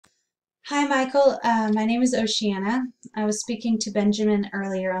Hi, Michael. My name is Oceana. I was speaking to Benjamin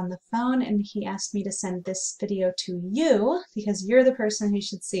earlier on the phone, and he asked me to send this video to you because you're the person who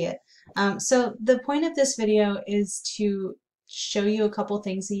should see it. So the point of this video is to show you a couple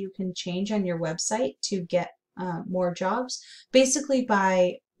things that you can change on your website to get more jobs, basically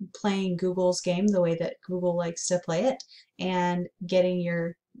by playing Google's game the way that Google likes to play it and getting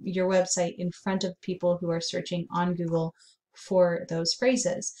your website in front of people who are searching on Google for those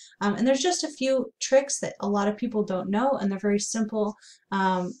phrases. And there's just a few tricks that a lot of people don't know, and they're very simple.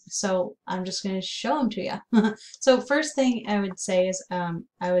 So I'm just going to show them to you. So first thing I would say is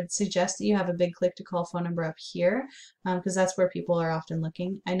I would suggest that you have a big click to call phone number up here because that's where people are often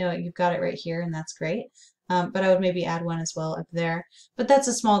looking. I know you've got it right here, and that's great. But I would maybe add one as well up there. But that's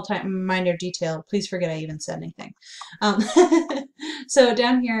a small minor detail. Please forget I even said anything. Um, so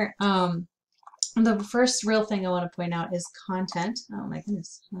down here, the first real thing I want to point out is content. Oh my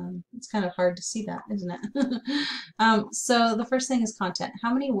goodness, it's kind of hard to see that, isn't it? So the first thing is content.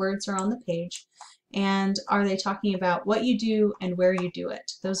 How many words are on the page, and are they talking about what you do and where you do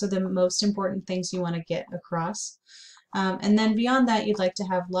it? Those are the most important things you want to get across. And then beyond that, you'd like to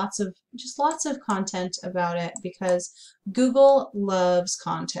have lots of content about it because Google loves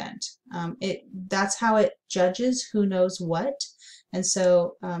content. That's how it judges who knows what. And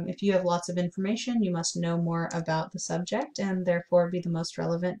so if you have lots of information, you must know more about the subject and therefore be the most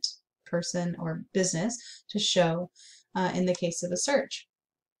relevant person or business to show in the case of a search.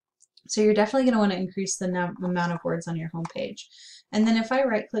 So you're definitely going to want to increase the amount of words on your homepage. And then if I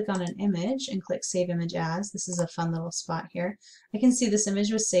right click on an image and click Save Image As, this is a fun little spot here, I can see this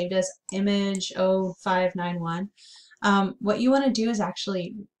image was saved as image 0591. What you want to do is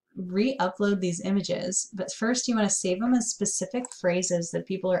actually re-upload these images, but first you want to save them as specific phrases that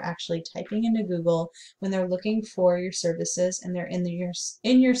people are actually typing into Google when they're looking for your services and they're in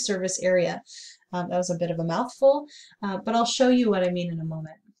your service area. That was a bit of a mouthful, but I'll show you what I mean in a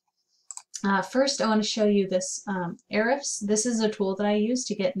moment. First, I want to show you this Ahrefs. This is a tool that I use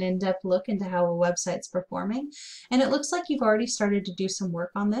to get an in-depth look into how a website's performing, and it looks like you've already started to do some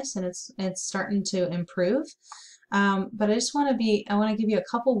work on this, and it's starting to improve. But I want to give you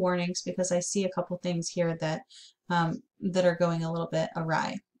a couple warnings because I see a couple things here that that are going a little bit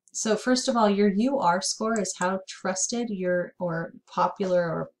awry. So first of all, your UR score is how trusted or popular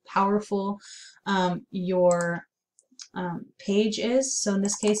or powerful your page is. So in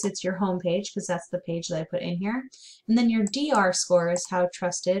this case, it's your home page because that's the page that I put in here. And then your DR score is how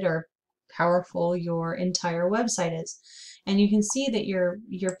trusted or powerful your entire website is. And you can see that your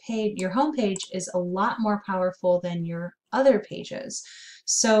home page is a lot more powerful than your other pages.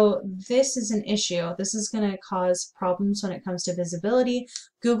 So this is an issue. This is going to cause problems when it comes to visibility.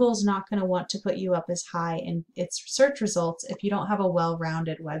 Google's not going to want to put you up as high in its search results if you don't have a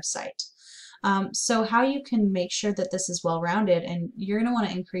well-rounded website. So how you can make sure that this is well-rounded, and you're going to want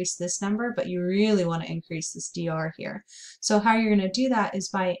to increase this number, but you really want to increase this DR here. So how you're going to do that is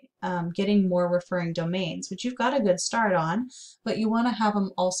by getting more referring domains, which you've got a good start on, but you want to have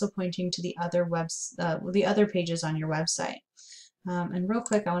them also pointing to the other pages on your website. And real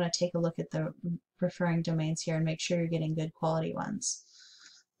quick, I want to take a look at the referring domains here and make sure you're getting good quality ones.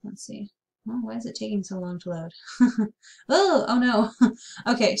 Let's see. Oh, why is it taking so long to load? Oh no.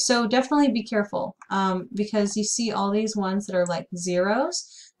 Okay, so definitely be careful because you see all these ones that are like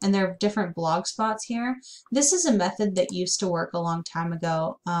zeros and there are different blog spots here. This is a method that used to work a long time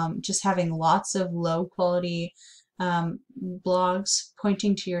ago, just having lots of low quality blogs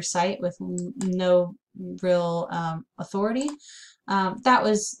pointing to your site with no real authority. That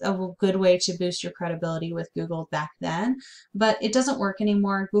was a good way to boost your credibility with Google back then, but it doesn't work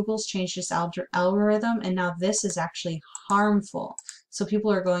anymore. Google's changed its algorithm, and now this is actually harmful. So people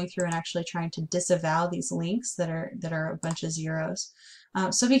are going through and actually trying to disavow these links that are a bunch of zeros.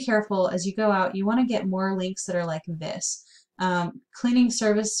 So be careful as you go out. You want to get more links that are like this.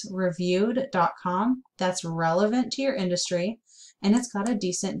 Cleaningservicereviewed.com, that's relevant to your industry, and it's got a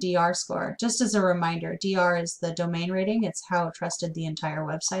decent DR score. Just as a reminder, DR is the domain rating. It's how trusted the entire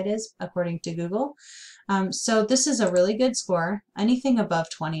website is according to Google. So this is a really good score. Anything above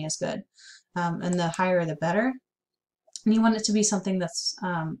 20 is good, and the higher the better. And you want it to be something that's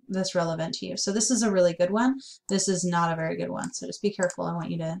relevant to you. So this is a really good one. This is not a very good one. So just be careful. I want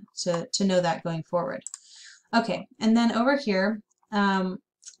you to know that going forward. Okay, and then over here,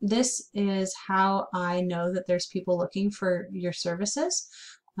 this is how I know that there's people looking for your services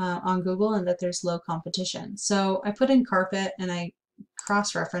on Google and that there's low competition. So I put in carpet and I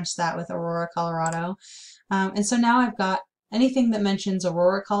cross-referenced that with Aurora, Colorado. And so now I've got anything that mentions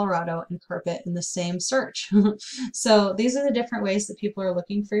Aurora, Colorado and carpet in the same search. So these are the different ways that people are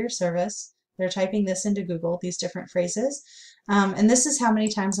looking for your service. They're typing this into Google, these different phrases. And this is how many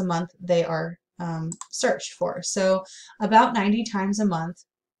times a month they are searched for. So about 90 times a month,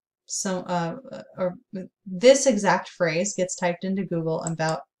 or this exact phrase gets typed into Google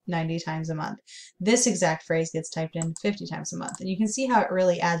about 90 times a month. This exact phrase gets typed in 50 times a month. And you can see how it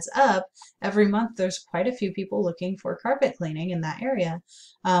really adds up. Every month there's quite a few people looking for carpet cleaning in that area.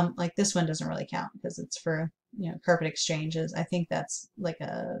 Like this one doesn't really count because it's for, you know, carpet exchanges. I think that's like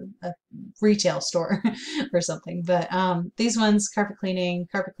a retail store or something. But these ones, carpet cleaning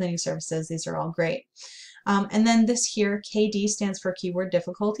services, these are all great. And then this here, KD, stands for keyword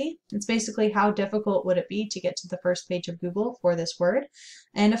difficulty. It's basically how difficult would it be to get to the first page of Google for this word.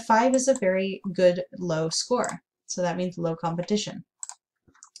 And a 5 is a very good low score. So that means low competition.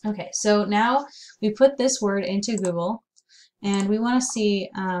 Okay, so now we put this word into Google and we want to see,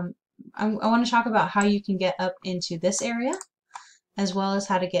 I want to talk about how you can get up into this area as well as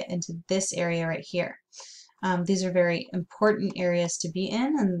how to get into this area right here. These are very important areas to be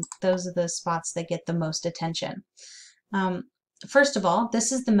in, and those are the spots that get the most attention. First of all,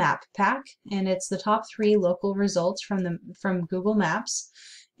 this is the map pack, and it's the top 3 local results from Google Maps.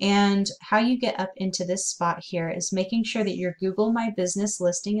 And how you get up into this spot here is making sure that your Google My Business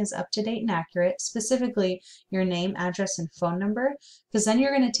listing is up to date and accurate, specifically your name, address, and phone number, because then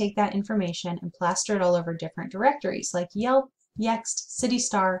you're going to take that information and plaster it all over different directories like Yelp, Yext, City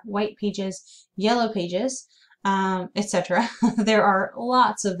Star, White Pages, Yellow Pages, etc. There are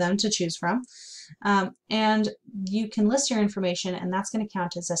lots of them to choose from. And you can list your information, and that's going to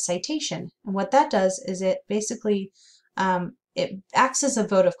count as a citation. And what that does is it basically it acts as a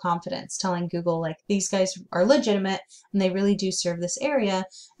vote of confidence, telling Google, like, these guys are legitimate and they really do serve this area,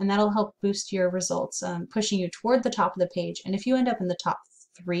 and that'll help boost your results, pushing you toward the top of the page. And if you end up in the top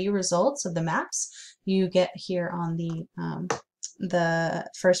 3 results of the maps, you get here on the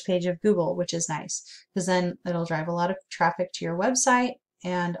first page of Google, which is nice because then it'll drive a lot of traffic to your website,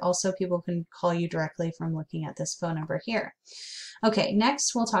 and also people can call you directly from looking at this phone number here. Okay,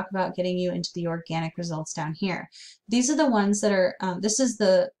 next we'll talk about getting you into the organic results down here. These are the ones that are, this is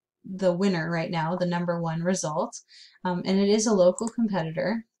the winner right now, the #1 result, and it is a local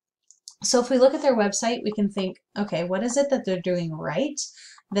competitor. So if we look at their website, we can think, okay, what is it that they're doing right,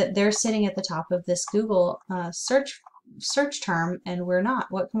 that they're sitting at the top of this Google search term and we're not?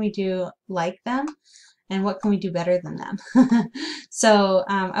 What can we do like them? And what can we do better than them? So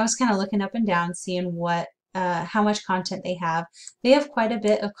I was kind of looking up and down, seeing how much content they have. They have quite a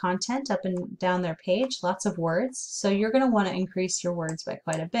bit of content up and down their page, lots of words. So you're going to want to increase your words by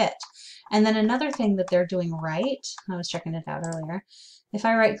quite a bit. And then another thing that they're doing right, I was checking it out earlier. If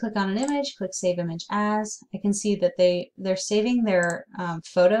I right click on an image, click Save Image As, I can see that they're saving their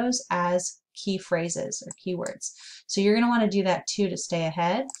photos as key phrases or keywords. So you're going to want to do that too to stay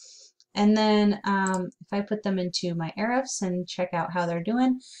ahead. And then if I put them into my Ahrefs and check out how they're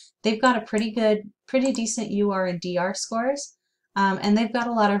doing, they've got a pretty decent UR and DR scores, and they've got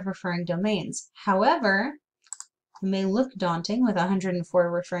a lot of referring domains. However, it may look daunting with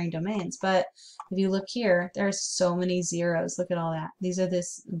 104 referring domains, but if you look here, there's so many zeros. Look at all that. These are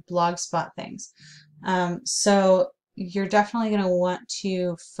this blogspot things. So you're definitely going to want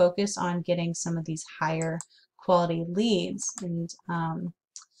to focus on getting some of these higher quality leads, and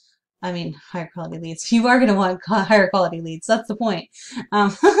higher quality leads. You are going to want higher quality leads. That's the point.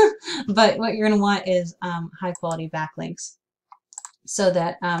 But what you're going to want is high quality backlinks so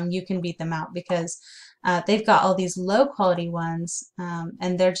that you can beat them out, because they've got all these low quality ones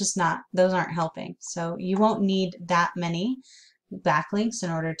and they're just not, those aren't helping. So you won't need that many backlinks in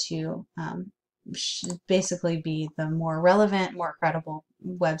order to basically be the more relevant, more credible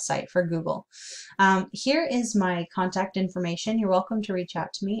website for Google. Here is my contact information. You're welcome to reach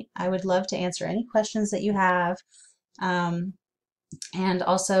out to me. I would love to answer any questions that you have. And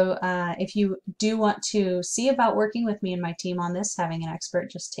also, if you do want to see about working with me and my team on this, having an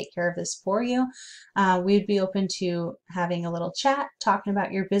expert just take care of this for you, we'd be open to having a little chat, talking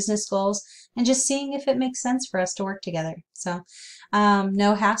about your business goals, and just seeing if it makes sense for us to work together. So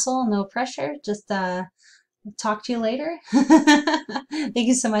no hassle, no pressure, just talk to you later. Thank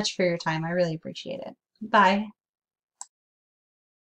you so much for your time. I really appreciate it. Bye.